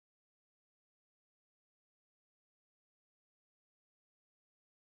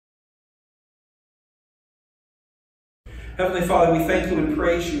Heavenly Father, we thank you and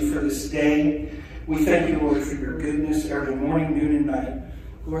praise you for this day. We thank you, Lord, for your goodness every morning, noon, and night.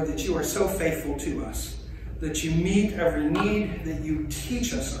 Lord, that you are so faithful to us, that you meet every need, that you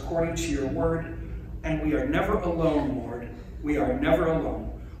teach us according to your word, and we are never alone, Lord. We are never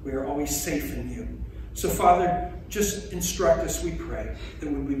alone. We are always safe in you. So, Father, just instruct us, we pray,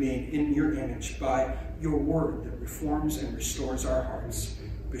 that we be made in your image by your word that reforms and restores our hearts.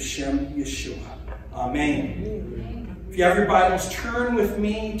 B'Shem Yeshua. Amen. If you have your Bibles, turn with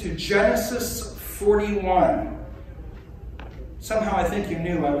me to Genesis 41. Somehow I think you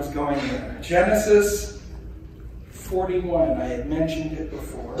knew I was going there. Genesis 41. I had mentioned it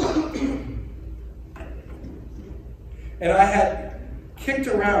before. And I had kicked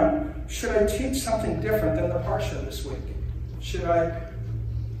around, should I teach something different than the Parsha this week? Should I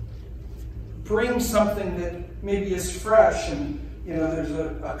bring something that maybe is fresh? And, you know, there's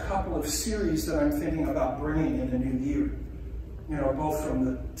a couple of series that I'm thinking about bringing in the new year. You know, both from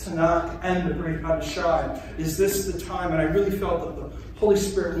the Tanakh and the Brit Hadashah. Is this the time? And I really felt that the Holy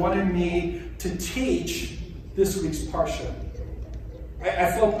Spirit wanted me to teach this week's Parsha.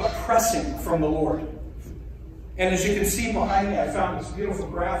 I felt a pressing from the Lord. And as you can see behind me, I found this beautiful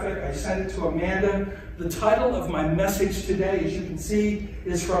graphic. I sent it to Amanda. The title of my message today, as you can see,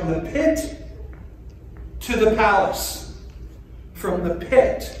 is From the Pit to the Palace. From the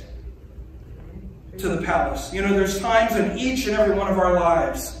pit to the palace. You know, there's times in each and every one of our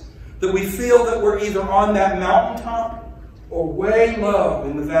lives that we feel that we're either on that mountaintop or way low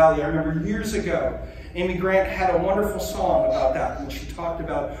in the valley. I remember years ago, Amy Grant had a wonderful song about that when she talked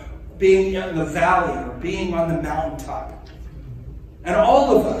about being in the valley or being on the mountaintop. And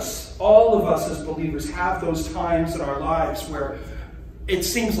all of us as believers have those times in our lives where it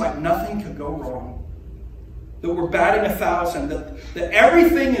seems like nothing could go wrong. That we're batting 1,000, that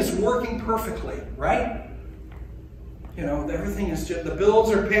everything is working perfectly, right? You know, everything is just, the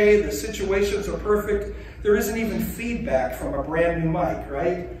bills are paid, the situations are perfect. There isn't even feedback from a brand new mic,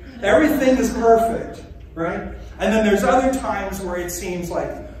 right? Everything is perfect, right? And then there's other times where it seems like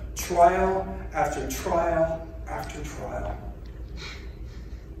trial after trial after trial.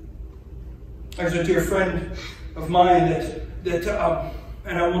 There's a dear friend of mine that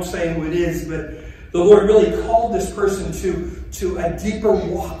and I won't say who it is, but the Lord really called this person to a deeper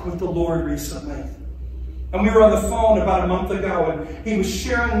walk with the Lord recently. And we were on the phone about a month ago, and he was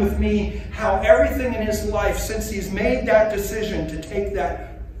sharing with me how everything in his life, since he's made that decision to take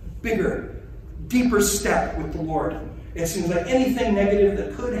that bigger, deeper step with the Lord, it seems like anything negative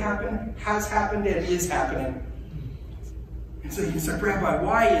that could happen, has happened, and is happening. And so he's like, Rabbi,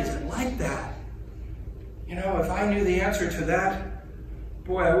 why is it like that? You know, if I knew the answer to that,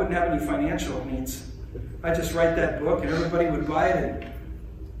 boy, I wouldn't have any financial needs. I'd just write that book and everybody would buy it.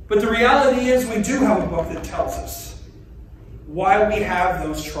 But the reality is we do have a book that tells us why we have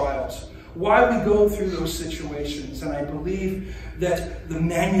those trials, why we go through those situations. And I believe that the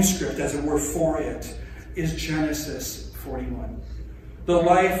manuscript, as it were, for it is Genesis 41. The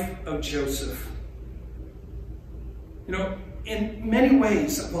life of Joseph. You know, in many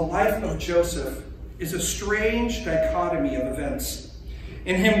ways, the life of Joseph is a strange dichotomy of events.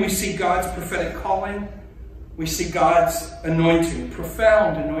 In him we see God's prophetic calling. We see God's anointing,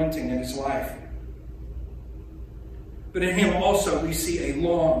 profound anointing in his life. But in him also we see a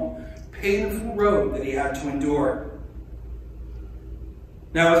long, painful road that he had to endure.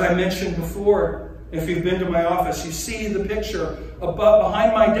 Now, as I mentioned before, if you've been to my office, you see the picture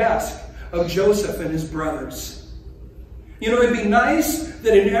behind my desk of Joseph and his brothers. You know, it'd be nice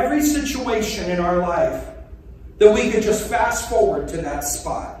that in every situation in our life, that we could just fast forward to that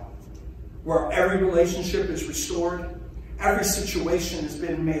spot where every relationship is restored, every situation has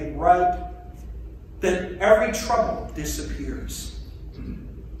been made right, that every trouble disappears.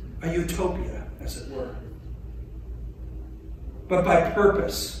 A utopia, as it were. But by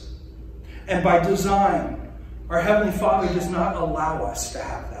purpose and by design, our Heavenly Father does not allow us to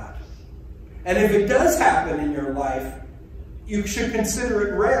have that. And if it does happen in your life, you should consider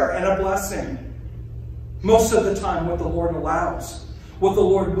it rare and a blessing. Most of the time, what the Lord allows, what the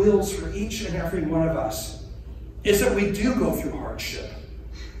Lord wills for each and every one of us, is that we do go through hardship,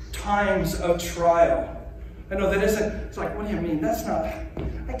 times of trial. I know that isn't, it's like, what do you mean? That's not,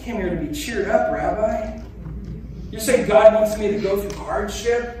 I came here to be cheered up, Rabbi. You're saying God wants me to go through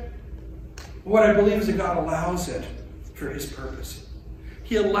hardship? What I believe is that God allows it for his purpose.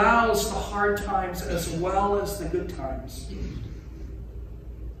 He allows the hard times as well as the good times.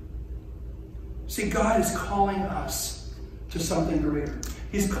 See, God is calling us to something greater.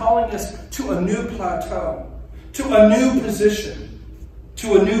 He's calling us to a new plateau, to a new position,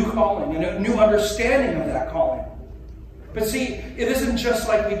 to a new calling, and a new understanding of that calling. But see, it isn't just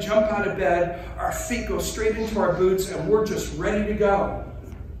like we jump out of bed, our feet go straight into our boots, and we're just ready to go.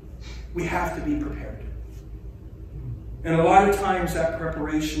 We have to be prepared. And a lot of times that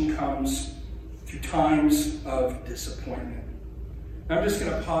preparation comes through times of disappointment. Now, I'm just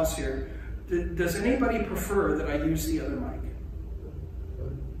going to pause here. Does anybody prefer that I use the other mic?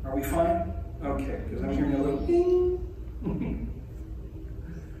 Are we fine? Okay, because I'm hearing a little ding.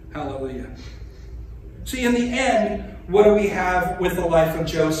 Hallelujah. See, in the end, what do we have with the life of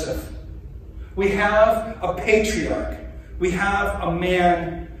Joseph? We have a patriarch. We have a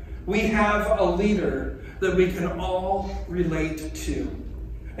man. We have a leader that we can all relate to.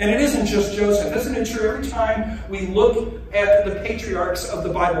 And it isn't just Joseph. Isn't it true? Every time we look at the patriarchs of the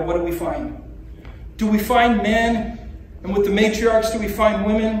Bible, what do we find? Do we find men? And with the matriarchs, do we find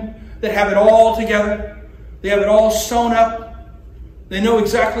women that have it all together? They have it all sewn up. They know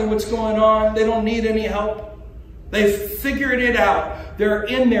exactly what's going on. They don't need any help. They've figured it out. They're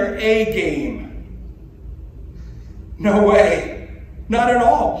in their A game. No way. Not at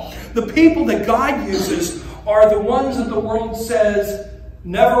all. The people that God uses are the ones that the world says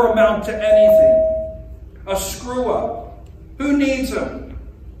never amount to anything. A screw up. Who needs them?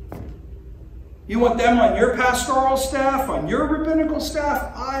 You want them on your pastoral staff, on your rabbinical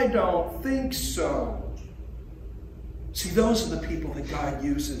staff? I don't think so. See, those are the people that God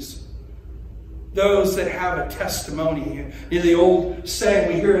uses. Those that have a testimony. The old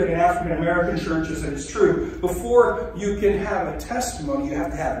saying, we hear it in African American churches, and it's true. Before you can have a testimony, you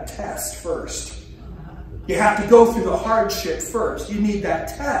have to have a test first. You have to go through the hardship first. You need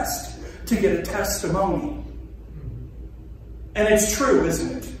that test to get a testimony. And it's true,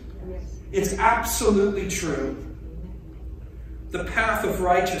 isn't it? It's absolutely true. The path of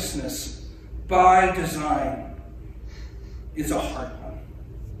righteousness by design is a hard one.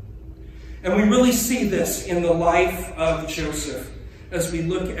 And we really see this in the life of Joseph as we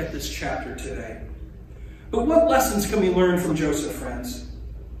look at this chapter today. But what lessons can we learn from Joseph, friends?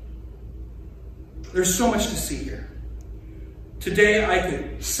 There's so much to see here. Today I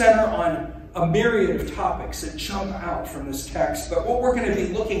could center on a myriad of topics that jump out from this text, but what we're going to be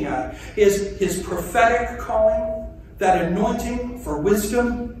looking at is his prophetic calling, that anointing for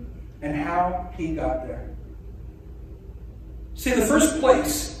wisdom, and how he got there. See, the first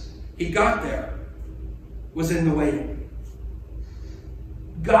place he got there was in the waiting.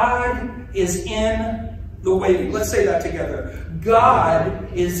 God is in the waiting. Let's say that together.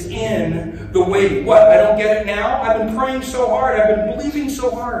 God is in the waiting. What? I don't get it now? I've been praying so hard. I've been believing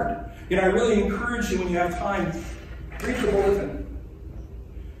so hard. You know, I really encourage you when you have time, read the bulletin.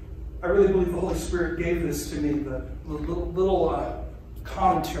 I really believe the Holy Spirit gave this to me, the little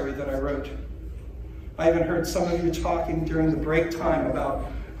commentary that I wrote. I even heard some of you talking during the break time about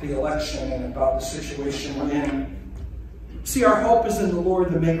the election and about the situation we're in. See, our hope is in the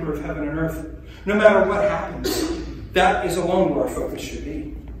Lord, the maker of heaven and earth. No matter what happens, that is alone where our focus should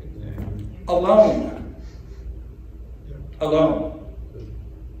be. Alone. Alone.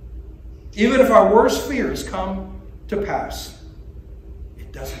 Even if our worst fears come to pass,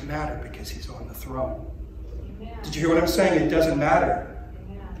 it doesn't matter because he's on the throne. Amen. Did you hear what I'm saying? It doesn't matter.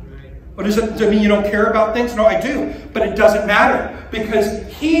 But does it mean you don't care about things? No, I do. But it doesn't matter because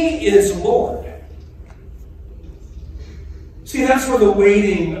he is Lord. See, that's where the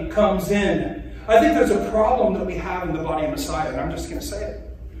waiting comes in. I think there's a problem that we have in the body of Messiah, and I'm just going to say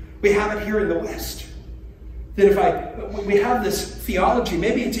it. We have it here in the West. That we have this theology,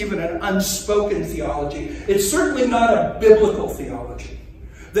 maybe it's even an unspoken theology. It's certainly not a biblical theology.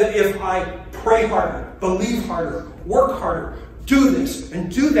 That if I pray harder, believe harder, work harder, do this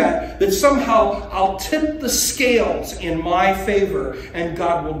and do that, that somehow I'll tip the scales in my favor and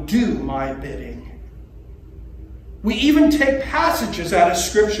God will do my bidding. We even take passages out of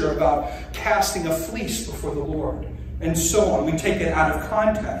Scripture about casting a fleece before the Lord and so on. We take it out of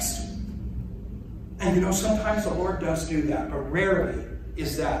context. And you know, sometimes the Lord does do that, but rarely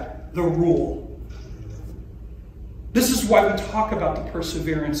is that the rule. This is why we talk about the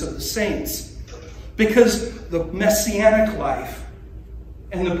perseverance of the saints. Because the Messianic life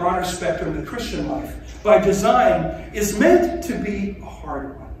and the broader spectrum of the Christian life, by design, is meant to be a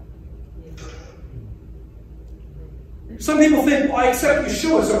hard one. Some people think, well, I accept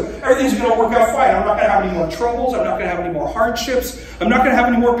Yeshua, so everything's going to work out fine. I'm not going to have any more troubles. I'm not going to have any more hardships. I'm not going to have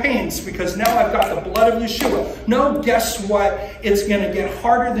any more pains because now I've got the blood of Yeshua. No, guess what? It's going to get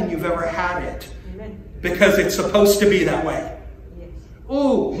harder than you've ever had it. Amen. Because it's supposed to be that way. Yes.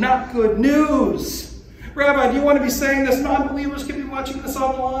 Ooh, not good news. Rabbi, do you want to be saying this? Non-believers can be watching this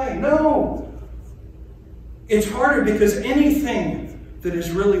online. No. It's harder because anything that is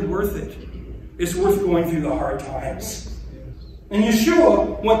really worth it is worth going through the hard times. And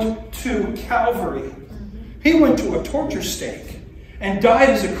Yeshua went to Calvary. He went to a torture stake and died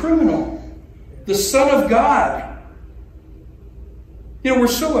as a criminal. The Son of God. You know, we're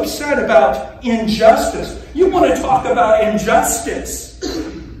so upset about injustice. You want to talk about injustice.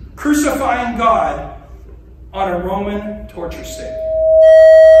 Crucifying God on a Roman torture stake.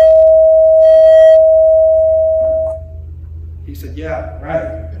 He said, yeah,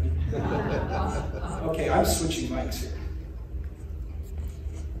 right. Okay, I'm switching mics here.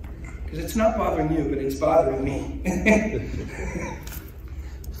 Because it's not bothering you, but it's bothering me.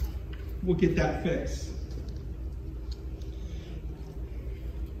 We'll get that fixed.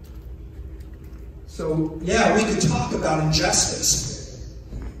 So, yeah, we could talk about injustice.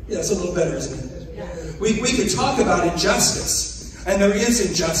 Yeah, that's a little better, isn't it? Yeah. We could talk about injustice. And there is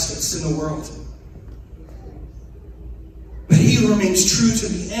injustice in the world. But he who remains true to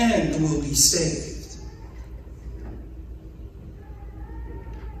the end will be saved.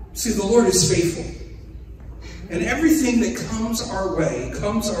 See, the Lord is faithful. And everything that comes our way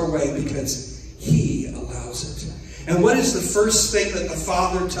because he allows it. And what is the first thing that the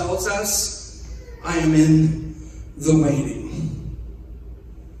Father tells us? I am in the waiting.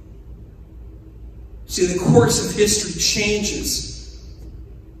 See, the course of history changes,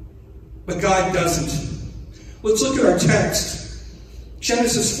 but God doesn't. Let's look at our text.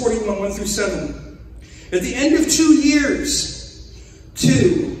 Genesis 41, 1 through 7. At the end of 2 years,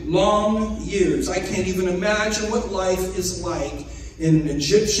 2 long years. I can't even imagine what life is like in an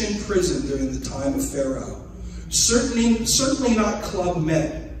Egyptian prison during the time of Pharaoh. Certainly not Club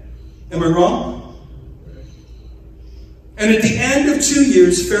Med. Am I wrong? And at the end of 2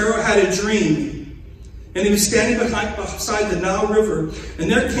 years, Pharaoh had a dream. And he was standing beside the Nile River.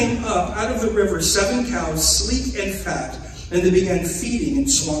 And there came up out of the river 7 cows, sleek and fat. And they began feeding in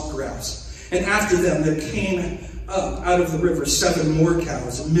swamp grass. And after them, there came up out of the river 7 more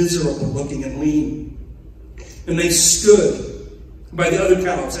cows, miserable looking and lean. And they stood by the other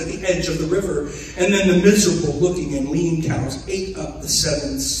cows at the edge of the river. And then the miserable looking and lean cows ate up the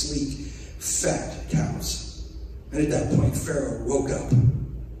 7 sleek, fat cows. And at that point, Pharaoh woke up.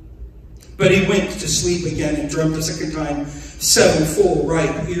 But he went to sleep again and dreamt a second time. 7 full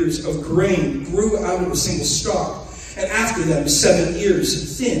ripe ears of grain grew out of a single stalk. And after them, 7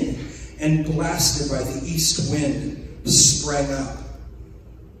 ears, thin and blasted by the east wind, sprang up.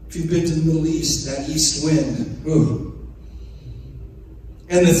 If you've been to the Middle East, that east wind, ooh.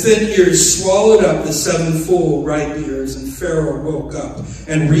 And the thin ears swallowed up the 7 full ripe ears, and Pharaoh woke up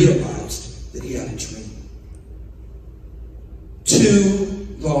and realized that he had a dream.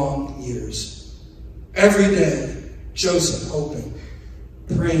 2 long years. Every day, Joseph hoping,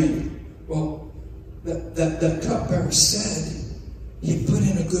 praying. Well, that cupbearer said he put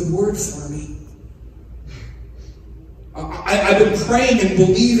in a good word for me. I've been praying and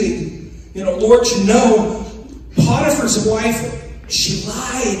believing. You know, Lord, you know, Potiphar's wife, she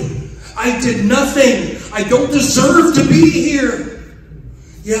lied. I did nothing. I don't deserve to be here.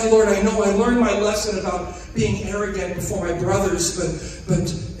 Yeah, Lord, I know I learned my lesson about being arrogant before my brothers, but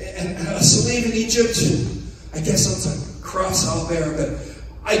a slave in Egypt, I guess that's a cross I'll bear, but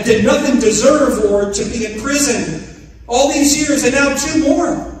I did nothing deserve, Lord, to be in prison all these years, and now 2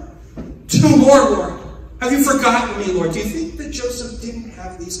 more. 2 more, Lord. Have you forgotten me, Lord? Do you think that Joseph didn't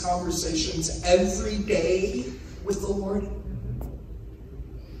have these conversations every day with the Lord?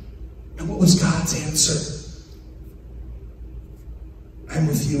 And what was God's answer? I'm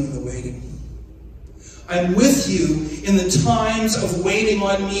with you in the waiting. I'm with you in the times of waiting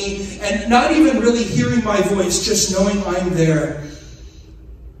on me and not even really hearing my voice, just knowing I'm there.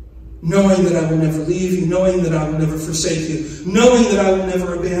 Knowing that I will never leave you, knowing that I will never forsake you, knowing that I will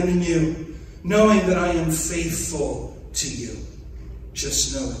never abandon you, knowing that I am faithful to you.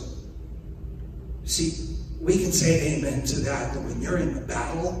 Just know it. See, we can say amen to that, but when you're in the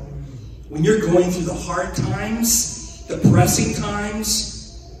battle, when you're going through the hard times, the pressing times,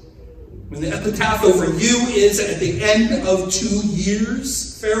 when the epitaph over you is at the end of 2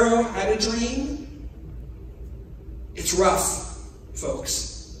 years, Pharaoh had a dream. It's rough,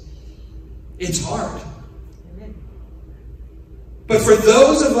 folks. It's hard. But for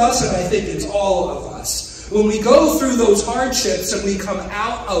those of us, and I think it's all of us, when we go through those hardships and we come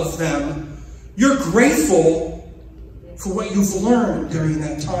out of them, you're grateful for what you've learned during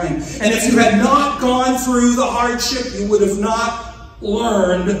that time. And if you had not gone through the hardship, you would have not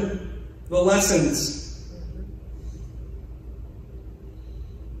learned the lessons.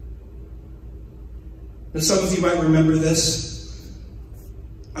 Now, some of you might remember this.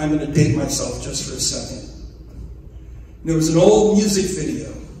 I'm going to date myself just for a second. There was an old music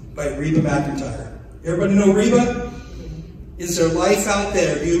video by Reba McEntire. Everybody know Reba? is their life out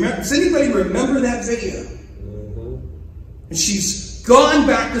there. Do you remember? Does anybody remember that video? And she's gone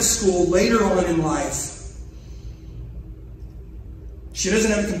back to school later on in life. She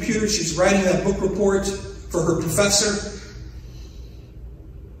doesn't have a computer. She's writing that book report for her professor.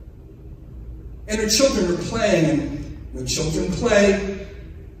 And her children are playing. And when children play,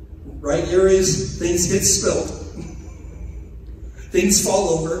 right here is things get spilled. Things fall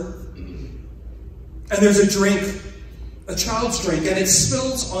over. And there's a drink, a child's drink, and it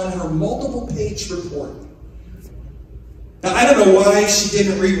spills on her multiple-page report. Now, I don't know why she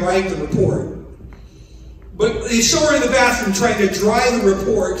didn't rewrite the report, but they show her in the bathroom trying to dry the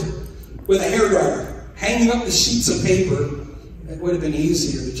report with a hairdryer, hanging up the sheets of paper. It would have been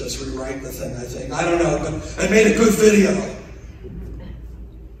easier to just rewrite the thing, I think. I don't know, but I made a good video.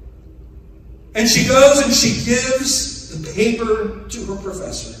 And she goes and she gives the paper to her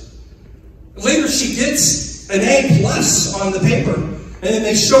professor. Later, she gets an A+ on the paper, and then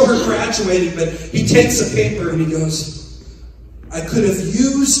they show her graduating, but he takes the paper and he goes, I could have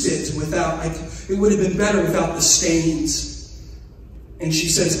used it without, it would have been better without the stains. And she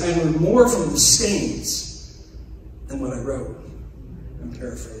says, I learned more from the stains than what I wrote. I'm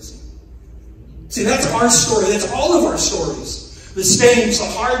paraphrasing. See, that's our story. That's all of our stories. The stains, the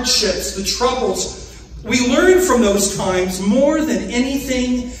hardships, the troubles. We learn from those times more than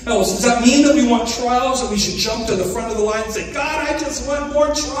anything else. Does that mean that we want trials, that we should jump to the front of the line and say, God, I just want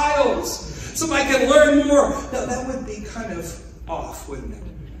more trials so I can learn more? Now, that would be kind of off, wouldn't it?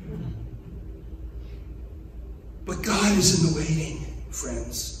 But God is in the waiting,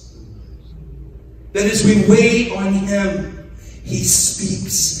 friends. That as we wait on Him, He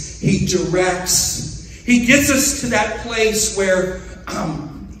speaks, He directs. He gets us to that place where,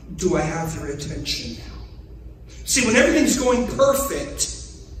 do I have your attention now? See, when everything's going perfect,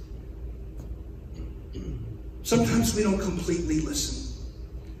 sometimes we don't completely listen.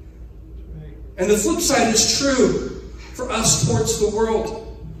 And the flip side is true for us towards the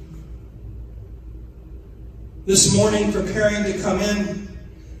world. This morning, preparing to come in,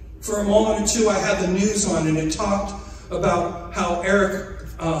 for a moment or two, I had the news on, and it talked about how Eric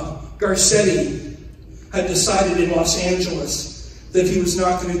Garcetti had decided in Los Angeles that he was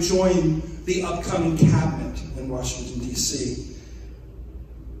not going to join the upcoming cabinet in Washington, D.C.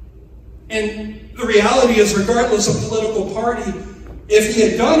 And the reality is, regardless of political party, if he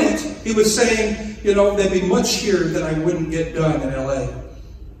had done it, he was saying, you know, there'd be much here that I wouldn't get done in L.A.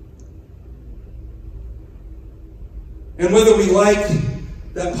 And whether we like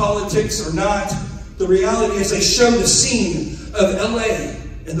that politics or not, the reality is they show the scene of L.A.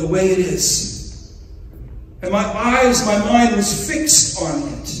 and the way it is. And my mind was fixed on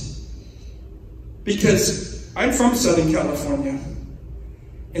it. Because I'm from Southern California,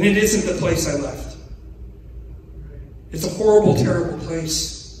 and it isn't the place I left. It's a horrible, terrible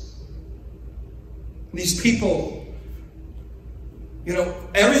place. These people, you know,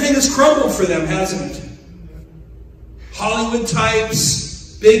 everything has crumbled for them, hasn't it? Hollywood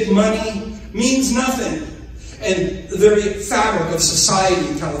types, big money, means nothing. And the very fabric of society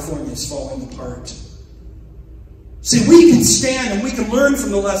in California is falling apart. See, we can stand and we can learn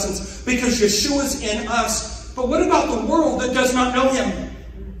from the lessons because Yeshua's in us. But what about the world that does not know Him?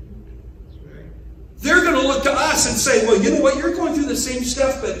 They're going to look to us and say, well, you know what, you're going through the same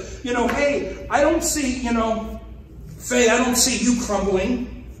stuff, but, you know, hey, I don't see, you know, Faye, I don't see you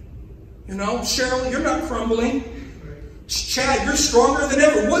crumbling. You know, Cheryl, you're not crumbling. Chad, you're stronger than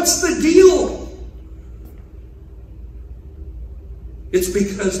ever. What's the deal? It's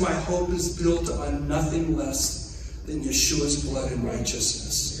because my hope is built on nothing less than Yeshua's blood and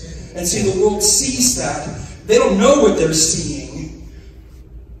righteousness. And see, the world sees that. They don't know what they're seeing.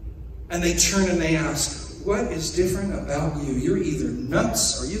 And they turn and they ask, what is different about you? You're either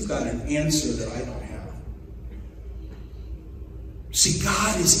nuts or you've got an answer that I don't have. See,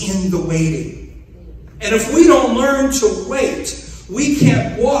 God is in the waiting. And if we don't learn to wait, we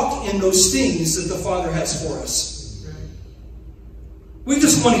can't walk in those things that the Father has for us. We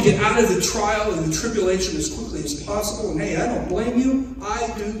just want to get out of the trial and the tribulation as quickly as possible. And hey, I don't blame you.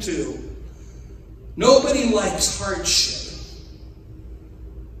 I do too. Nobody likes hardship.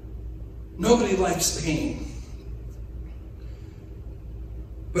 Nobody likes pain.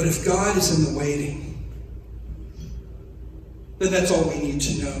 But if God is in the waiting, then that's all we need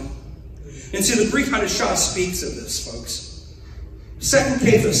to know. And see, the Greek Hadashah speaks of this, folks. 2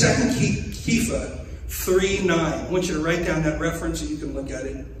 Kepha 3:9. I want you to write down that reference so you can look at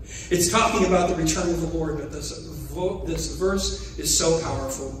it. It's talking about the return of the Lord, but this verse is so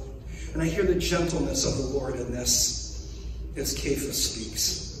powerful. And I hear the gentleness of the Lord in this as Kepha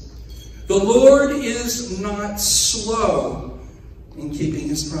speaks. The Lord is not slow in keeping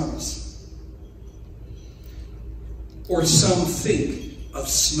his promise. Or some think of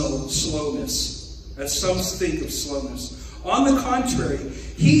slowness. As some think of slowness. On the contrary,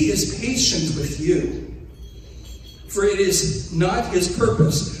 he is patient with you. For it is not his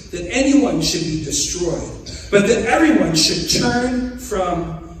purpose that anyone should be destroyed, but that everyone should turn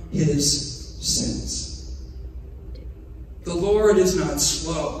from his sins. The Lord is not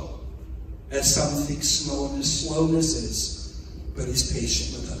slow, as some think slowness is, but he's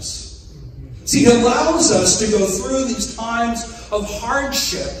patient with us. See, he allows us to go through these times of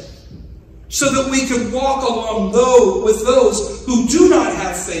hardship so that we can walk along with those who do not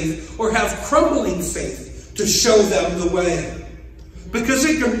have faith or have crumbling faith, to show them the way. Because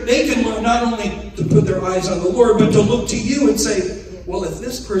they can learn not only to put their eyes on the Lord, but to look to you and say, well, if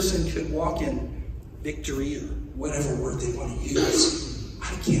this person could walk in victory, or whatever word they want to use,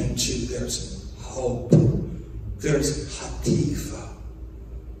 I can too. There's hope. There's hatifa.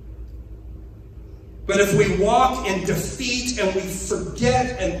 But if we walk in defeat and we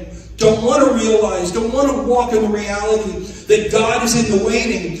forget and don't want to realize, don't want to walk in the reality that God is in the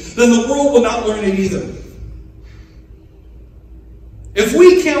waiting, then the world will not learn it either. If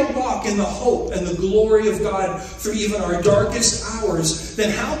we can't walk in the hope and the glory of God through even our darkest hours,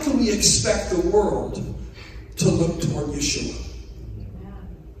 then how can we expect the world to look toward Yeshua?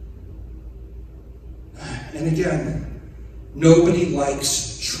 And again, nobody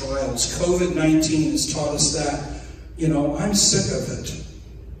likes trials. COVID-19 has taught us that. You know, I'm sick of it.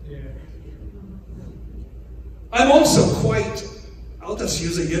 I'm also quite, I'll just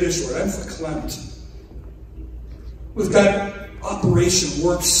use a Yiddish word, I'm verklempt. We've got Operation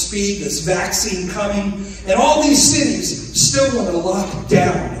Warp Speed, this vaccine coming, and all these cities still want to lock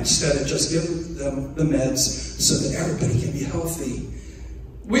down instead of just giving them the meds so that everybody can be healthy.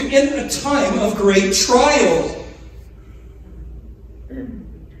 We're in a time of great trial.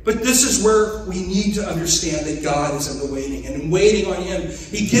 But this is where we need to understand that God is in the waiting, and in waiting on him,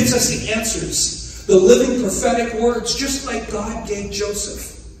 he gives us the answers, the living prophetic words, just like God gave Joseph.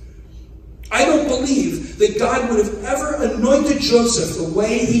 I don't believe that God would have ever anointed Joseph the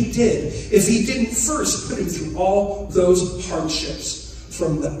way he did if he didn't first put him through all those hardships.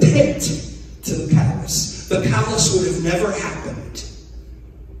 From the pit to the palace. The palace would have never happened.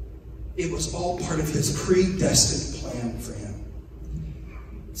 It was all part of his predestined plan for him.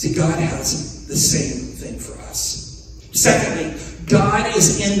 See, God has the same thing for us. Secondly, God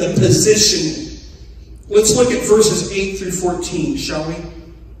is in the positioning. Let's look at verses 8 through 14, shall we?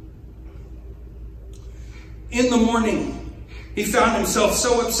 In the morning, he found himself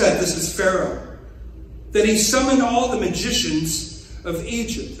so upset, this is Pharaoh, that he summoned all the magicians of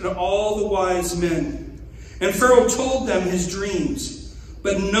Egypt and all the wise men. And Pharaoh told them his dreams,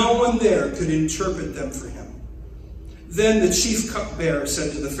 but no one there could interpret them for him. Then the chief cupbearer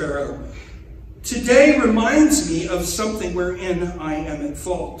said to the Pharaoh, "Today reminds me of something wherein I am at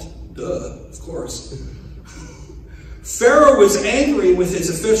fault." Duh, of course. Pharaoh was angry with his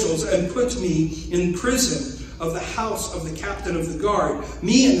officials and put me in prison of the house of the captain of the guard,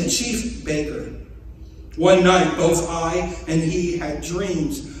 me and the chief baker. One night, both I and he had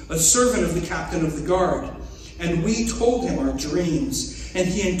dreams, a servant of the captain of the guard, and we told him our dreams, and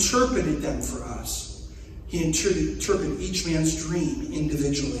he interpreted them for us. He interpreted each man's dream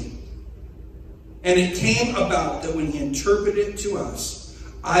individually. And it came about that when he interpreted it to us,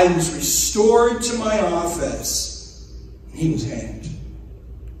 I was restored to my office, and he was hanged.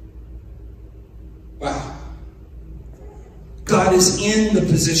 Wow. God is in the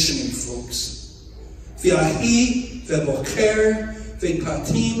positioning, folks. V'ahi ve'boker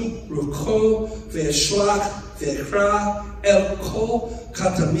ve'patim rucho ve'eshlach ve'ekra el kol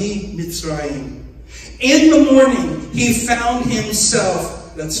katami Mitzrayim. In the morning, he found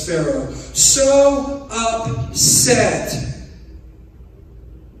himself, that's Pharaoh, so upset,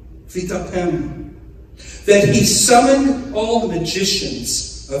 vitapem, that he summoned all the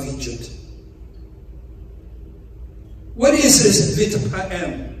magicians of Egypt. What does this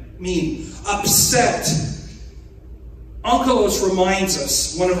vitapem mean? Upset. Onkelos reminds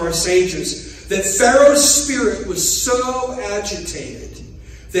us, one of our sages, that Pharaoh's spirit was so agitated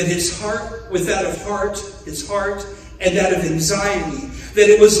that his heart, with that of his heart, and that of anxiety, that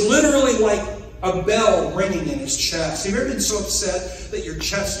it was literally like a bell ringing in his chest. Have you ever been so upset that your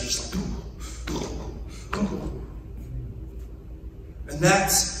chest is just like, and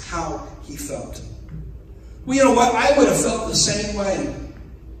that's how he felt. Well, you know what? I would have felt the same way.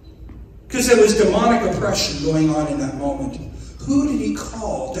 Because there was demonic oppression going on in that moment. Who did he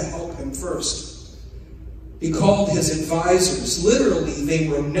call to help him first? He called his advisors. Literally, they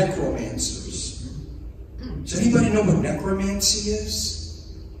were necromancers. Does anybody know what necromancy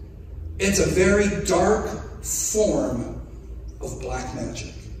is? It's a very dark form of black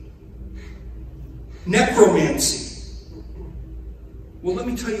magic. Necromancy. Well, let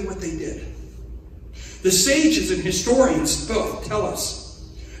me tell you what they did. The sages and historians both tell us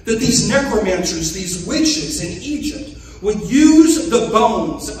that these necromancers, these witches in Egypt, would use the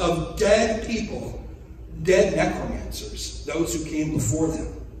bones of dead people, dead necromancers, those who came before them.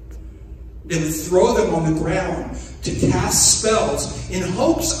 They would throw them on the ground to cast spells in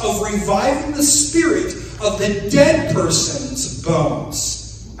hopes of reviving the spirit of the dead person's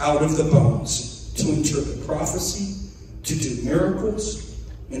bones out of the bones, to interpret prophecy, to do miracles,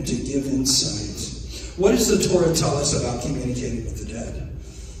 and to give insight. What does the Torah tell us about communicating with the dead?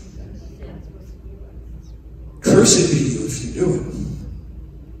 Cursed be you if you do it.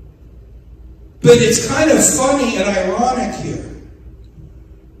 But it's kind of funny and ironic here.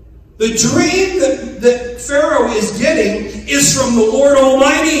 The dream that Pharaoh is getting is from the Lord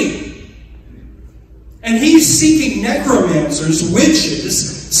Almighty. And he's seeking necromancers,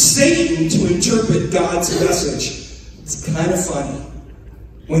 witches, Satan to interpret God's message. It's kind of funny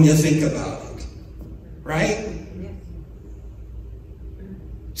when you think about it. Right?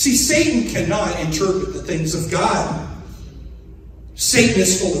 See, Satan cannot interpret the things of God. Satan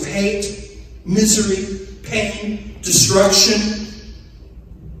is full of hate, misery, pain, destruction.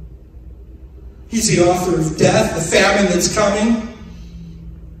 He's the author of death, the famine that's coming.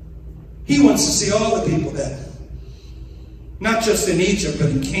 He wants to see all the people dead. Not just in Egypt, but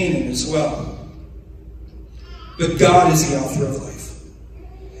in Canaan as well. But God is the author of life.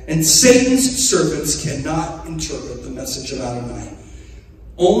 And Satan's servants cannot interpret the message of Adonai.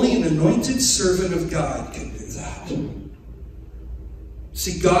 Only an anointed servant of God can do that.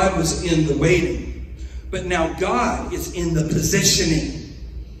 See, God was in the waiting, but now God is in the positioning.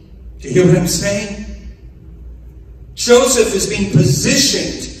 Do you hear what I'm saying? Joseph is being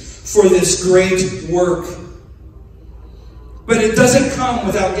positioned for this great work. But it doesn't come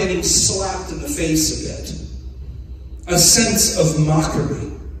without getting slapped in the face a bit. A sense of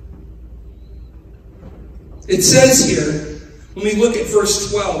mockery. It says here, when we look at verse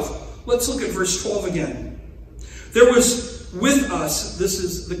 12, let's look at verse 12 again. There was with us, this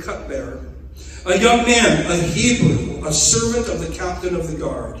is the cupbearer, a young man, a Hebrew, a servant of the captain of the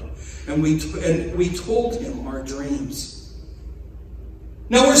guard. And we told him our dreams.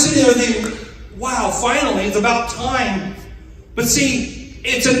 Now we're sitting there thinking, wow, finally, it's about time. But see,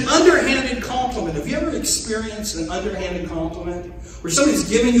 it's an underhanded compliment. Have you ever experienced an underhanded compliment? Where somebody's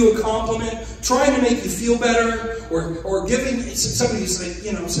giving you a compliment, trying to make you feel better, or giving somebody's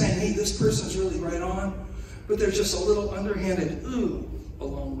saying, hey, this person's really right on. But there's just a little underhanded ooh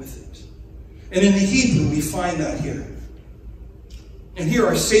along with it. And in the Hebrew, we find that here. And here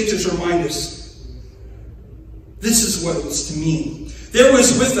our sages remind us, this is what it was to mean. There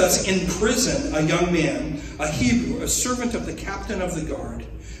was with us in prison a young man, a Hebrew, a servant of the captain of the guard.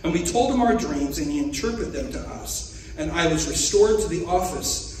 And we told him our dreams, and he interpreted them to us. And I was restored to the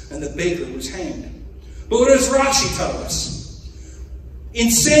office, and the baker was hanged. But what does Rashi tell us?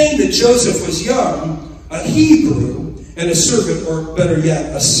 In saying that Joseph was young, a Hebrew, and a servant, or better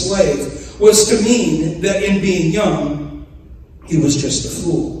yet, a slave, was to mean that in being young, he was just a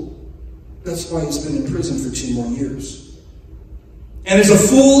fool. That's why he's been in prison for 2 more years. And as a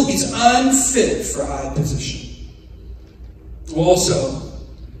fool, he's unfit for high position. Also,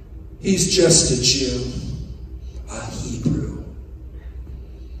 he's just a Jew, a Hebrew.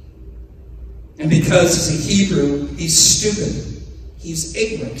 And because he's a Hebrew, he's stupid. He's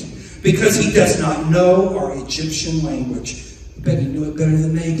ignorant. Because he does not know our Egyptian language. I bet he knew it better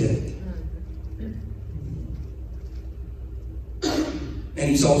than they did. And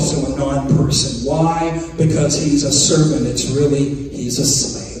he's also a non-person. Why? Because he's a servant. It's really, he's a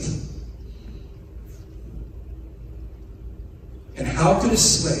slave. And how could a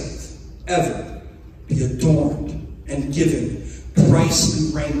slave ever be adorned and given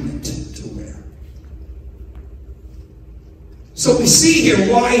pricely raiment to wear? So we see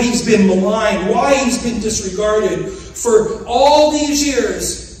here why he's been maligned, why he's been disregarded for all these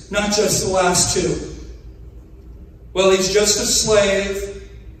years, not just the last 2. Well, he's just a slave.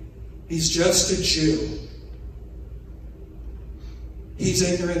 He's just a Jew. He's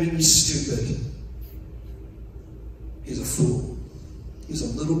ignorant and he's stupid. He's a fool. He's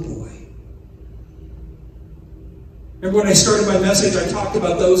a little boy. Remember when I started my message, I talked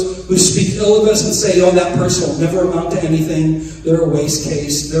about those who speak ill of us and say, oh, that person will never amount to anything. They're a waste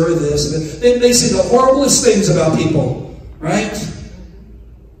case. They're this. They say the horriblest things about people, right?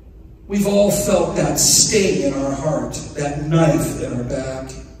 We've all felt that sting in our heart, that knife in our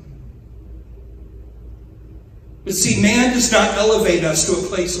back. But see, man does not elevate us to a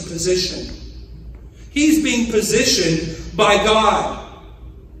place of position. He's being positioned by God.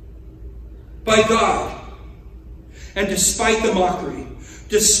 By God. And despite the mockery,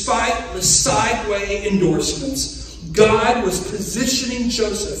 despite the sideway endorsements, God was positioning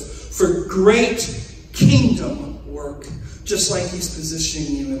Joseph for great kingdom work, just like he's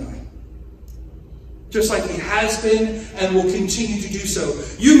positioning you and I. Just like he has been and will continue to do so.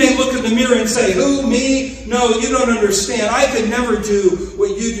 You may look in the mirror and say, who, me? No, you don't understand. I could never do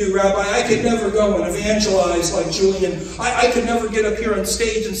what you do, Rabbi. I could never go and evangelize like Julian. I could never get up here on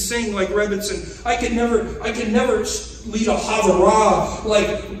stage and sing like Rebbitzin. I could never lead a Havarah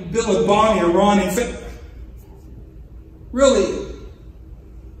like Bill and Bonnie or Ron and Finn. Really?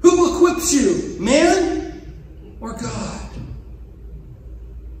 Who equips you? Man or God?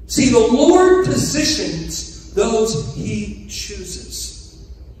 See, the Lord positions those he chooses.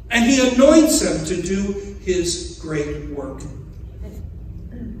 And he anoints them to do his great work.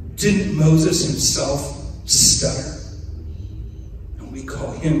 Didn't Moses himself stutter? And we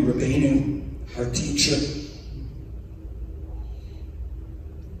call him Rabbeinu, our teacher.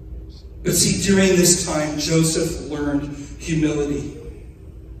 But see, during this time, Joseph learned humility.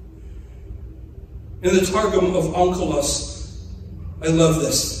 In the Targum of Onkelos, I love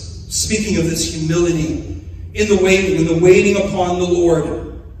this. Speaking of this humility in the waiting upon the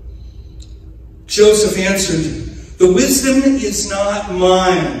Lord, Joseph answered, the wisdom is not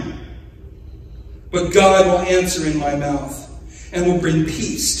mine, but God will answer in my mouth and will bring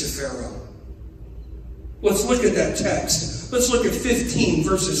peace to Pharaoh. Let's look at that text. Let's look at 15,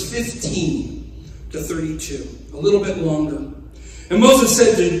 verses 15 to 32, a little bit longer. And Moses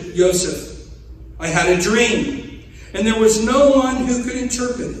said to Joseph, I had a dream, and there was no one who could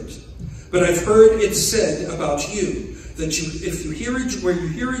interpret it. But I've heard it said about you that if you hear a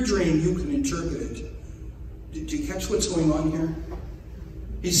dream, you can interpret it. Did you catch what's going on here?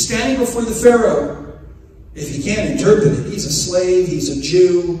 He's standing before the Pharaoh. If he can't interpret it, he's a slave, he's a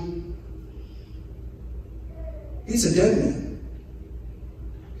Jew. He's a dead man.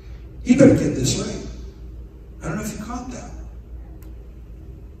 He better get this right. I don't know if you caught that.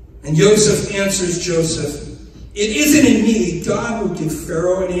 And Joseph answers Joseph, it isn't in me. God will give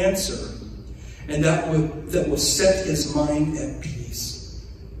Pharaoh an answer, and that will set his mind at peace.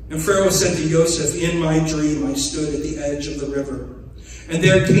 And Pharaoh said to Joseph, in my dream I stood at the edge of the river, and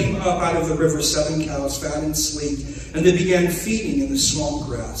there came up out of the river 7 cows, fat and sleek, and they began feeding in the swamp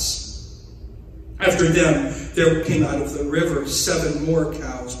grass. After them, there came out of the river 7 more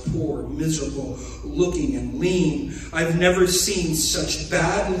cows, poor, miserable looking, and lean. I've never seen such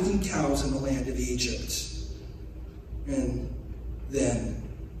bad-looking cows in the land of Egypt. And then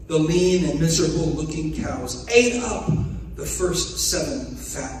the lean and miserable-looking cows ate up the first 7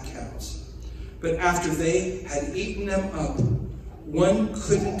 fat cows. But after they had eaten them up, one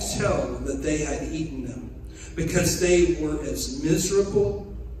couldn't tell that they had eaten them, because they were as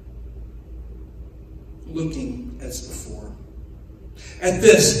miserable-looking as before. At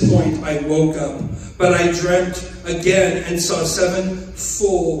this point I woke up, but I dreamt again and saw 7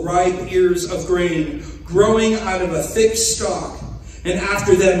 full, ripe ears of grain growing out of a thick stalk. And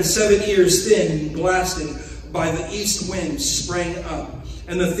after them 7 ears thin and blasted by the east wind sprang up,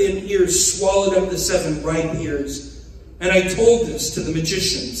 and the thin ears swallowed up the 7 ripe ears. And I told this to the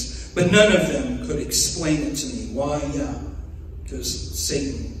magicians, but none of them could explain it to me. Why? Yeah, because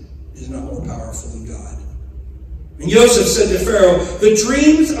Satan is not more powerful than God. And Joseph said to Pharaoh, the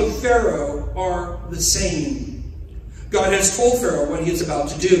dreams of Pharaoh are the same. God has told Pharaoh what he is about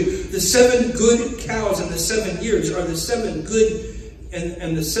to do. The 7 good cows and the 7 ears are the 7 good,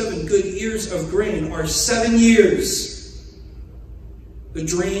 and the 7 good ears of grain are 7 years. The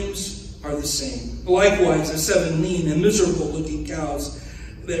dreams are the same. Likewise, the 7 lean and miserable-looking cows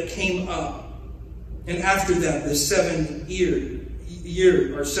that came up, and after that, the 7 year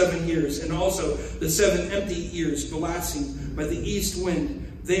are 7 years, and also the 7 empty ears blasting by the east wind.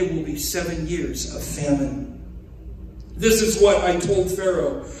 They will be 7 years of famine. This is what I told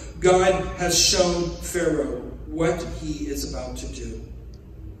Pharaoh. God has shown Pharaoh what he is about to do.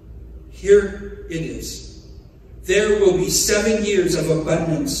 Here it is. There will be 7 years of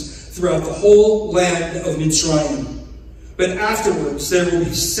abundance throughout the whole land of Mitzrayim. But afterwards, there will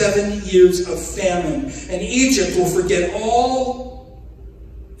be 7 years of famine, and Egypt will forget all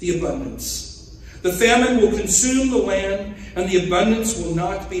the abundance. The famine will consume the land, and the abundance will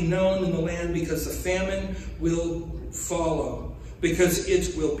not be known in the land, because the famine will follow, because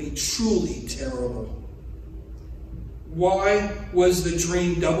it will be truly terrible. Why was the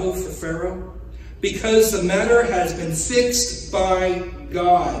dream double for Pharaoh? Because the matter has been fixed by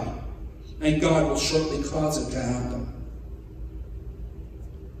God. and God will shortly cause it to happen.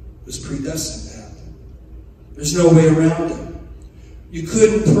 It was predestined to happen. There's no way around it. You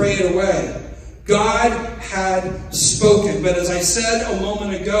couldn't pray it away. God had spoken. But as I said a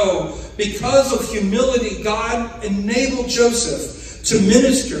moment ago, because of humility, God enabled Joseph to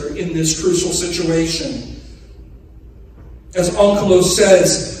minister in this crucial situation. As Onkelos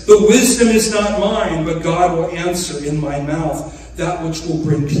says, the wisdom is not mine, but God will answer in my mouth that which will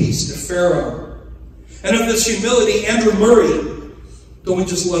bring peace to Pharaoh. And of this humility, Andrew Murray, don't we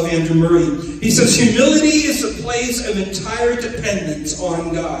just love Andrew Murray? He says, humility is a place of entire dependence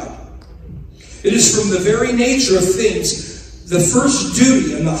on God. It is from the very nature of things the first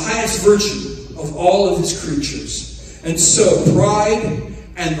duty and the highest virtue of all of his creatures. And so pride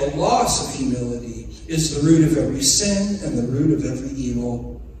and the loss of humility is the root of every sin and the root of every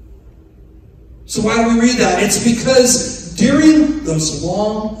evil. So why do we read that? It's because during those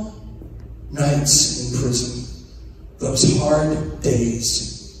long nights in prison, those hard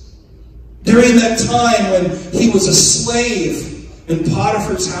days, during that time when he was a slave in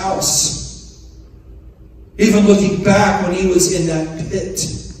Potiphar's house, even looking back when he was in that pit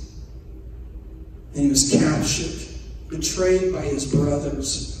and he was captured, betrayed by his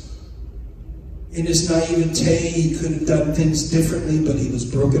brothers. In his naivete, he could have done things differently, but he was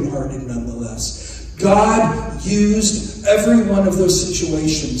brokenhearted nonetheless. God used every one of those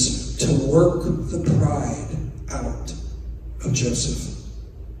situations to work the pride out of Joseph.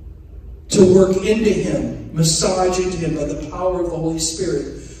 To work into him, massage into him by the power of the Holy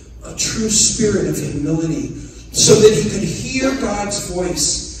Spirit, a true spirit of humility, so that he could hear God's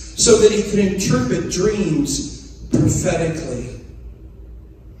voice, so that he could interpret dreams prophetically.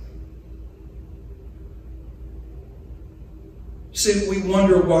 See, we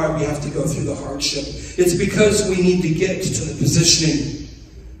wonder why we have to go through the hardship. It's because we need to get to the positioning.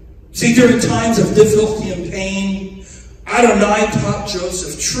 See, during times of difficulty and pain, Adonai taught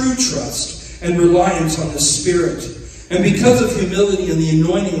Joseph true trust and reliance on the Spirit. And because of humility and the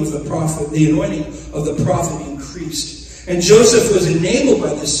anointing of the prophet increased. And Joseph was enabled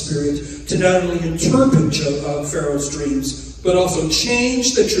by the Spirit to not only interpret Pharaoh's dreams, but also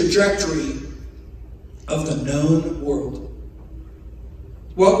change the trajectory of the known world.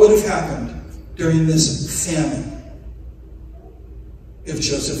 What would have happened during this famine if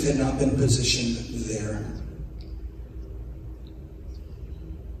Joseph had not been positioned there?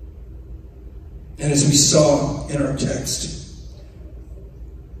 And as we saw in our text,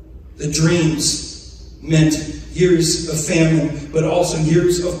 the dreams meant years of famine, but also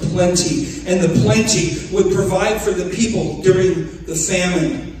years of plenty. And the plenty would provide for the people during the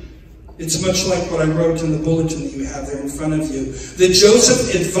famine. It's much like what I wrote in the bulletin that you have there in front of you. That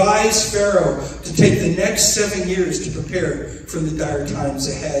Joseph advised Pharaoh to take the next 7 years to prepare for the dire times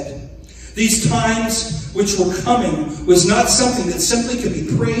ahead. These times which were coming was not something that simply could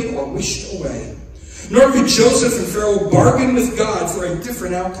be prayed or wished away. Nor could Joseph and Pharaoh bargain with God for a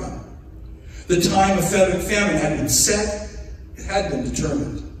different outcome. The time of famine had been set, it had been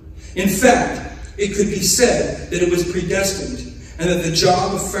determined. In fact, it could be said that it was predestined, and that the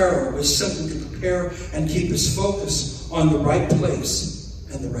job of Pharaoh was simply to prepare and keep his focus on the right place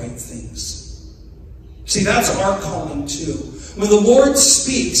and the right things. See, that's our calling too. When the Lord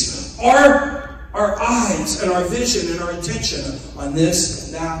speaks, our eyes and our vision and our attention on this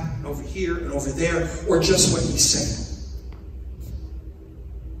and that, and over here and over there, or just what he's saying.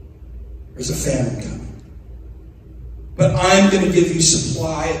 There's a famine coming. But I'm going to give you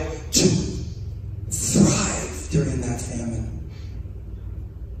supply to thrive during that famine.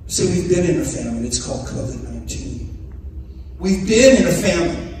 See, we've been in a famine. It's called COVID-19. We've been in a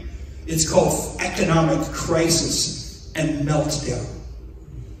famine. It's called economic crisis and meltdown.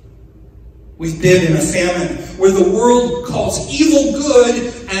 We've been in a famine where the world calls evil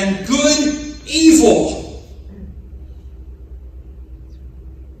good and good evil.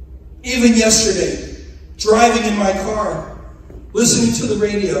 Even yesterday, driving in my car, listening to the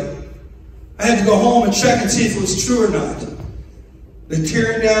radio, I had to go home and check and see if it was true or not. They're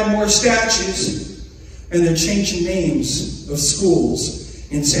tearing down more statues, and they're changing names of schools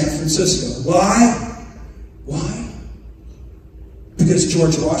in San Francisco. Why? Why? Because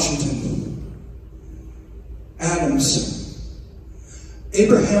George Washington, Adams,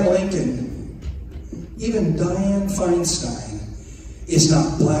 Abraham Lincoln, even Dianne Feinstein is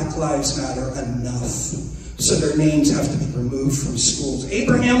not Black Lives Matter enough, so their names have to be removed from schools.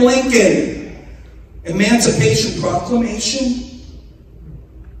 Abraham Lincoln, Emancipation Proclamation.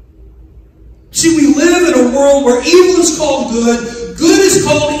 See, we live in a world where evil is called good, good is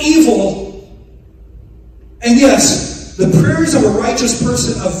called evil, and yes, The prayers of a righteous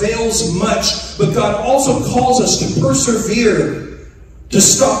person avails much, but God also calls us to persevere, to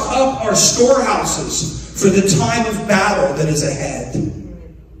stock up our storehouses for the time of battle that is ahead.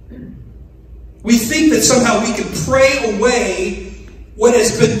 We think that somehow we can pray away what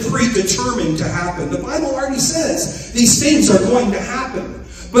has been predetermined to happen. The Bible already says these things are going to happen.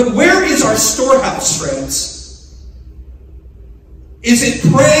 But where is our storehouse, friends? Is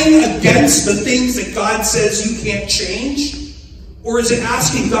it praying against the things that God says you can't change? Or is it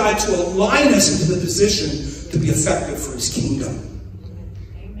asking God to align us into the position to be effective for his kingdom?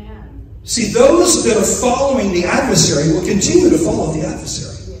 Amen. See, those that are following the adversary will continue to follow the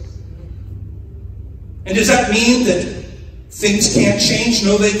adversary. And does that mean that things can't change?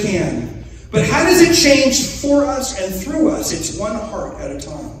 No, they can. But how does it change for us and through us? It's one heart at a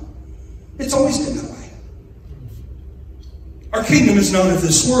time. It's always been that way. Our kingdom is not of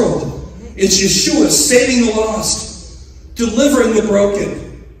this world. It's Yeshua saving the lost, delivering the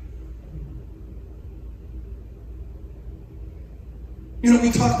broken. You know,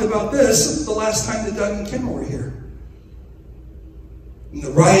 we talked about this the last time that Doug and Kim were here. And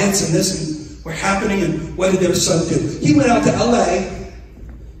the riots and this and were happening, and what did their son do? He went out to LA,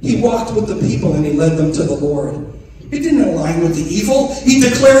 he walked with the people, and he led them to the Lord. He didn't align with the evil, he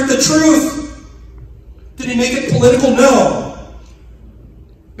declared the truth. Did he make it political? No.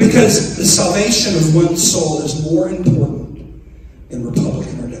 Because the salvation of one's soul is more important than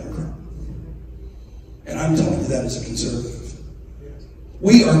Republican or Democrat. And I'm telling you that as a conservative.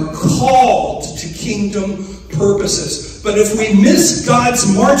 We are called to kingdom purposes. But if we miss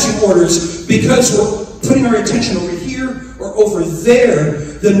God's marching orders because we're putting our attention over here or over there,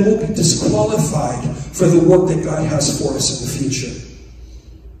 then we'll be disqualified for the work that God has for us in the future.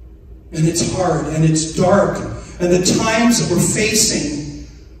 And it's hard, and it's dark, and the times that we're facing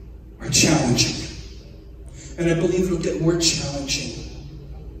are challenging. And I believe it'll get more challenging.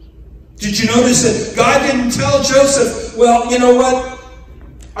 Did you notice that God didn't tell Joseph, well, you know what?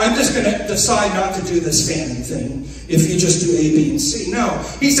 I'm just going to decide not to do this famine thing if you just do A, B, and C. No,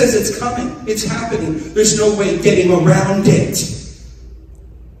 he says it's coming. It's happening. There's no way getting around it.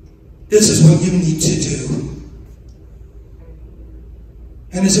 This is what you need to do.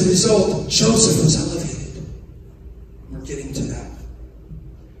 And as a result, Joseph was elevated. We're getting to that.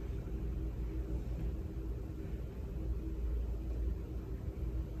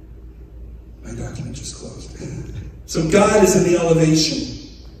 My document just closed. So God is in the elevation.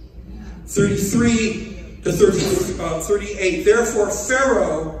 33 to 38. Therefore,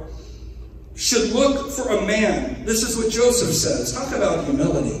 Pharaoh should look for a man. This is what Joseph says. Talk about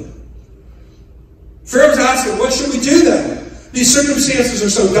humility. Pharaoh's asking, what should we do then? These circumstances are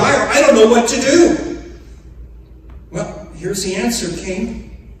so dire, I don't know what to do. Well, here's the answer,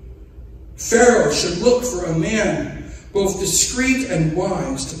 King. Pharaoh should look for a man, both discreet and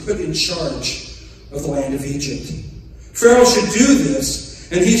wise, to put in charge of the land of Egypt. Pharaoh should do this,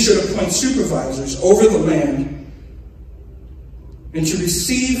 and he should appoint supervisors over the land and to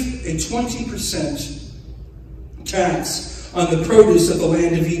receive a 20% tax on the produce of the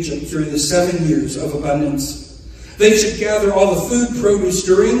land of Egypt during the 7 years of abundance. They should gather all the food produce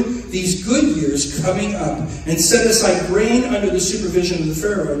during these good years coming up and set aside grain under the supervision of the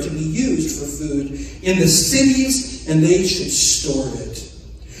Pharaoh to be used for food in the cities, and they should store it.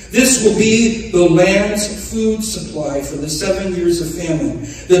 This will be the land's food supply for the 7 years of famine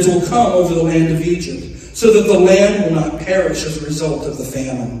that will come over the land of Egypt, so that the land will not perish as a result of the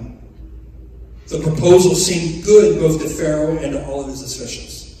famine. The proposal seemed good both to Pharaoh and to all of his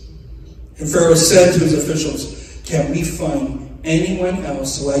officials. And Pharaoh said to his officials, can we find anyone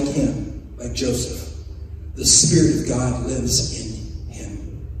else like him, like Joseph? The Spirit of God lives in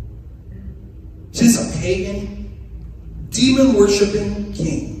him. He's a pagan, demon-worshipping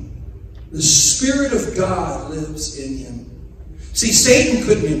king. The Spirit of God lives in him. See, Satan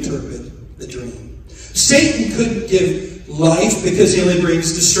couldn't interpret the dream. Satan couldn't give life because he only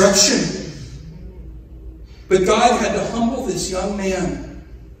brings destruction. But God had to humble this young man,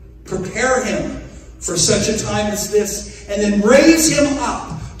 prepare him for such a time as this, and then raise him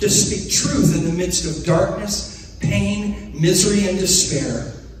up to speak truth in the midst of darkness, pain, misery, and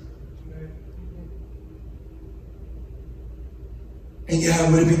despair. And yeah,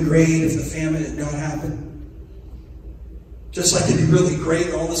 it would have been great if the famine had not happened. Just like it'd be really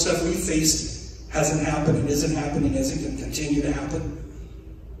great, all the stuff we faced hasn't happened and isn't happening, isn't going to continue to happen.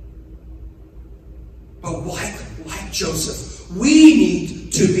 But like Joseph, we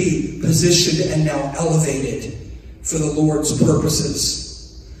need to be positioned and now elevated for the Lord's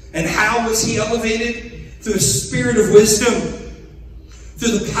purposes. And how was he elevated? Through the spirit of wisdom,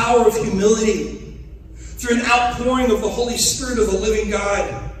 through the power of humility, through an outpouring of the Holy Spirit of the living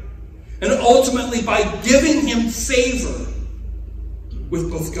God, and ultimately by giving him favor with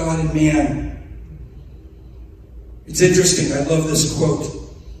both God and man. It's interesting. I love this quote.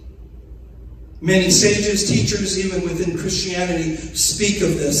 Many sages, teachers, even within Christianity, speak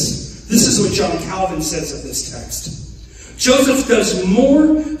of this. This is what John Calvin says of this text. Joseph does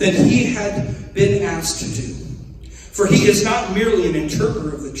more than he had been asked to do. For he is not merely an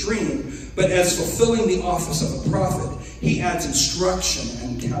interpreter of the dream, but as fulfilling the office of a prophet, he adds instruction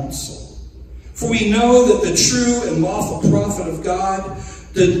and counsel. For we know that the true and lawful prophet of God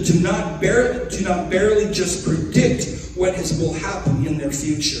do not barely just predict what will happen in their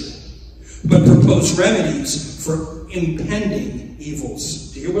future, but propose remedies for impending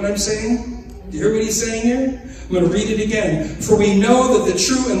evils. Do you hear what I'm saying? Do you hear what he's saying here? I'm going to read it again. For we know that the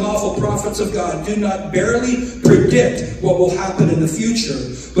true and lawful prophets of God do not barely predict what will happen in the future,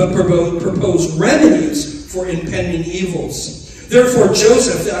 but propose remedies for impending evils. Therefore,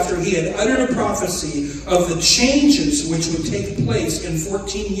 Joseph, after he had uttered a prophecy of the changes which would take place in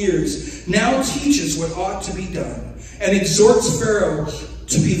 14 years, now teaches what ought to be done, and exhorts Pharaoh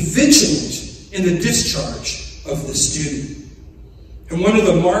to be vigilant in the discharge of this duty. And one of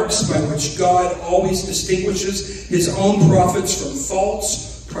the marks by which God always distinguishes his own prophets from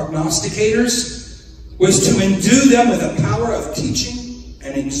false prognosticators was to endue them with a power of teaching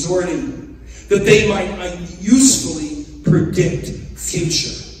and exhorting, that they might usefully predict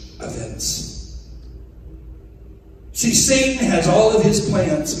future events. See, Satan has all of his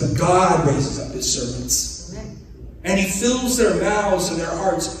plans, but God raises up his servants. Amen. And he fills their mouths and their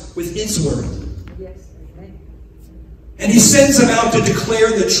hearts with his word. Yes. Amen. And he sends them out to declare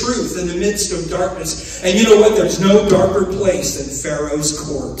the truth in the midst of darkness. And you know what? There's no darker place than Pharaoh's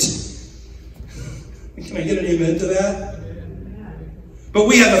court. Can I get an amen to that? Amen. But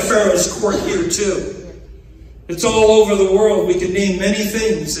we have a Pharaoh's court here too. It's all over the world. We can name many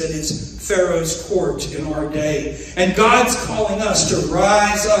things that is Pharaoh's court in our day. And God's calling us to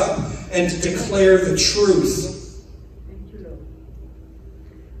rise up and to declare the truth.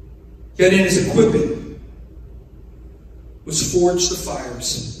 Yet in his equipping was forged the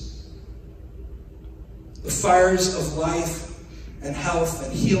fires. The fires of life and health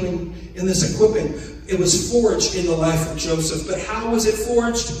and healing. In this equipping, it was forged in the life of Joseph. But how was it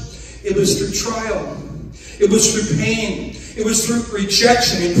forged? It was through trial. It was through pain. It was through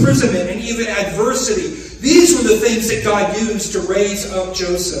rejection, imprisonment, and even adversity. These were the things that God used to raise up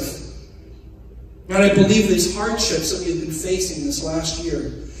Joseph. And I believe these hardships that we've been facing this last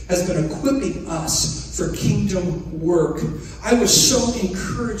year has been equipping us for kingdom work. I was so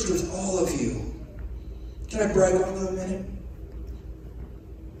encouraged with all of you. Can I brag on you a minute?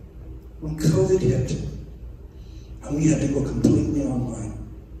 When COVID hit, and we had to go completely online,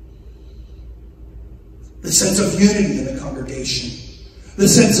 the sense of unity in the congregation, the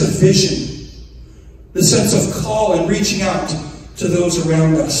sense of vision, the sense of call and reaching out to those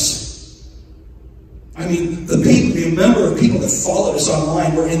around us. I mean, the number of people that followed us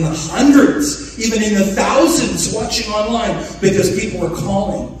online were in the hundreds, even in the thousands watching online, because people were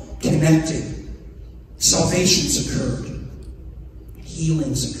calling, connecting. Salvations occurred.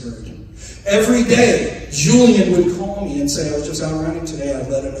 Healings occurred. Every day, Julian would call me and say, I was just out running today, I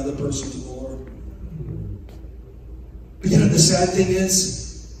led another person to the Lord. But you know, the sad thing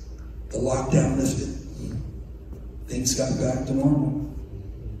is, the lockdown lifted. Things got back to normal.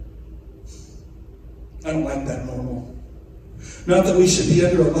 I don't like that normal. Not that we should be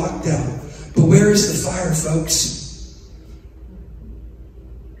under a lockdown, but where is the fire, folks?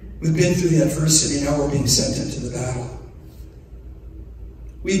 We've been through the adversity, now we're being sent into the battle.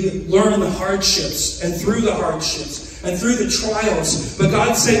 We've learned the hardships, and through the hardships, and through the trials. But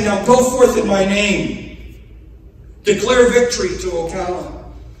God's saying, now go forth in my name. Declare victory to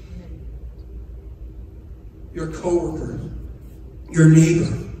Ocala. Your coworker, your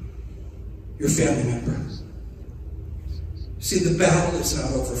neighbor, your family member. See, the battle is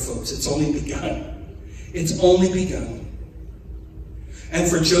not over, folks. It's only begun. It's only begun. And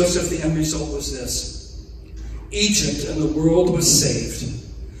for Joseph, the end result was this. Egypt and the world was saved.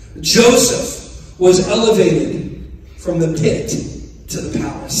 Joseph was elevated from the pit to the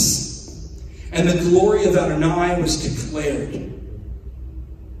palace. And the glory of Adonai was declared.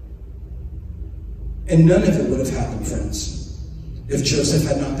 And none of it would have happened, friends, if Joseph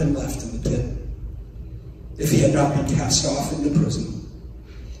had not been left in the pit. If he had not been cast off into prison.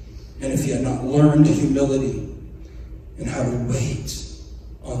 And if he had not learned humility and how to wait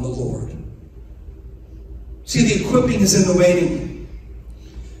on the Lord. See, the equipping is in the waiting.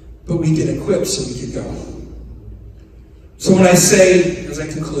 But we get equipped so we can go. So when I say, as I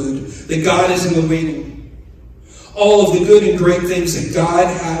conclude, that God is in the waiting, All of the good and great things that God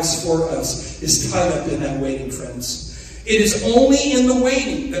has for us is tied up in that waiting, friends. It is only in the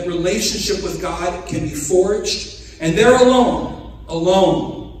waiting that relationship with God can be forged, and there alone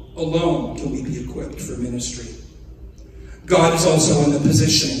can we be equipped for ministry. God is also in the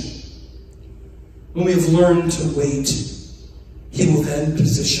positioning. When we have learned to wait, he will then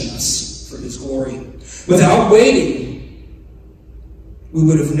position us for his glory. Without waiting, we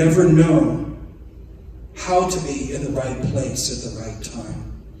would have never known how to be in the right place at the right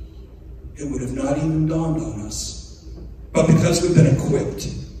time. It would have not even dawned on us. But because we've been equipped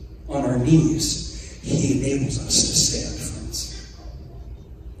on our knees, he enables us to stand, friends.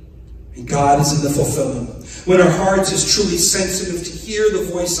 And God is in the fulfilling. When our hearts is truly sensitive to hear the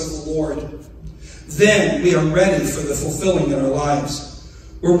voice of the Lord, then we are ready for the fulfilling in our lives.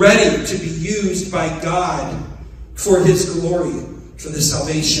 We're ready to be used by God for his glory, for the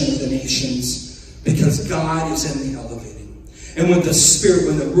salvation of the nations, because God is in the elevating. And when the Spirit,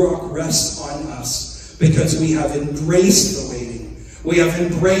 when the Ruach rests on us, because we have embraced the waiting, we have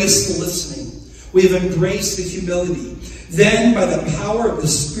embraced the listening, we have embraced the humility, then by the power of the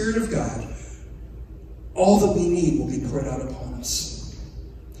Spirit of God, all that we need will be poured out upon us.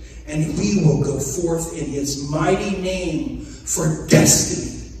 And he will go forth in his mighty name for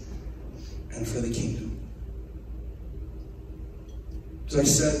destiny and for the kingdom. As I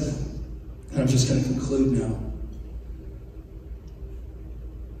said, and I'm just going to conclude now.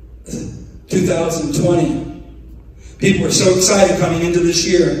 2020. People were so excited coming into this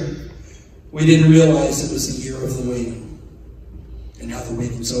year. We didn't realize it was the year of the waiting. And now the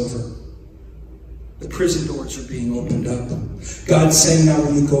waiting's over. The prison doors are being opened up. God's saying, now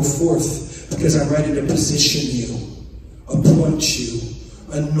when you go forth, because I'm ready to position you, appoint you,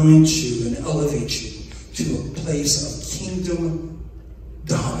 anoint you, and elevate you to a place of kingdom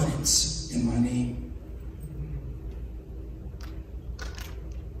dominance in my name.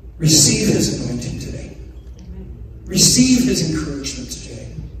 Receive his anointing today. Receive his encouragement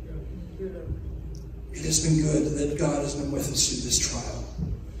today. It has been good that God has been with us through this trial.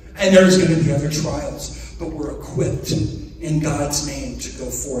 And there's going to be other trials, but we're equipped in God's name to go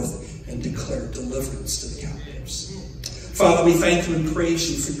forth and declare deliverance to the captives. Father, we thank you and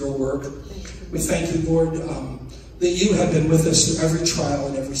praise you for your work. We thank you, Lord, that you have been with us through every trial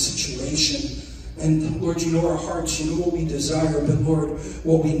and every situation. And Lord, you know our hearts, you know what we desire, but Lord,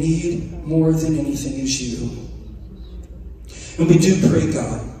 what we need more than anything is you. And we do pray,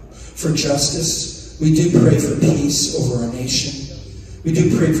 God, for justice. We do pray for peace over our nation. We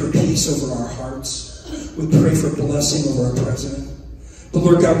do pray for peace over our hearts. We pray for blessing over our president. But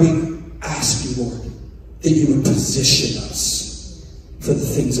Lord God, we ask you, Lord, that you would position us for the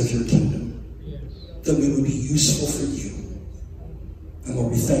things of your kingdom. That we would be useful for you. And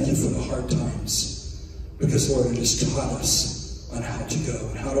Lord, we thank you for the hard times. Because Lord, it has taught us on how to go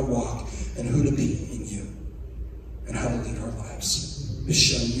and how to walk and who to be in you. And how to lead our lives.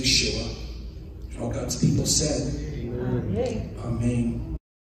 B'Shem Yeshua. And all God's people said, Amen. Amen.